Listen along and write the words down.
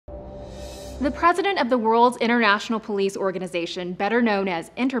The president of the world's international police organization, better known as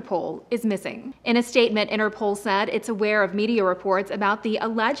Interpol, is missing. In a statement, Interpol said it's aware of media reports about the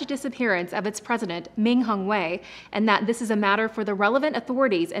alleged disappearance of its president, Meng Hongwei, and that this is a matter for the relevant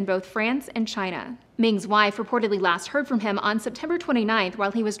authorities in both France and China. Meng's wife reportedly last heard from him on September 29th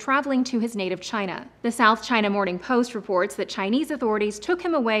while he was traveling to his native China. The South China Morning Post reports that Chinese authorities took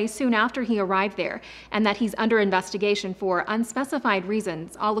him away soon after he arrived there, and that he's under investigation for unspecified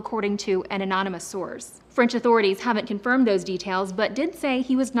reasons, all according to an anonymous source. French authorities haven't confirmed those details, but did say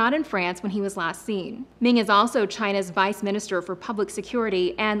he was not in France when he was last seen. Meng is also China's Vice Minister for Public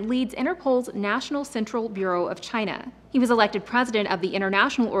Security and leads Interpol's National Central Bureau of China. He was elected president of the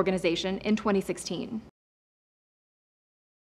international organization in 2016.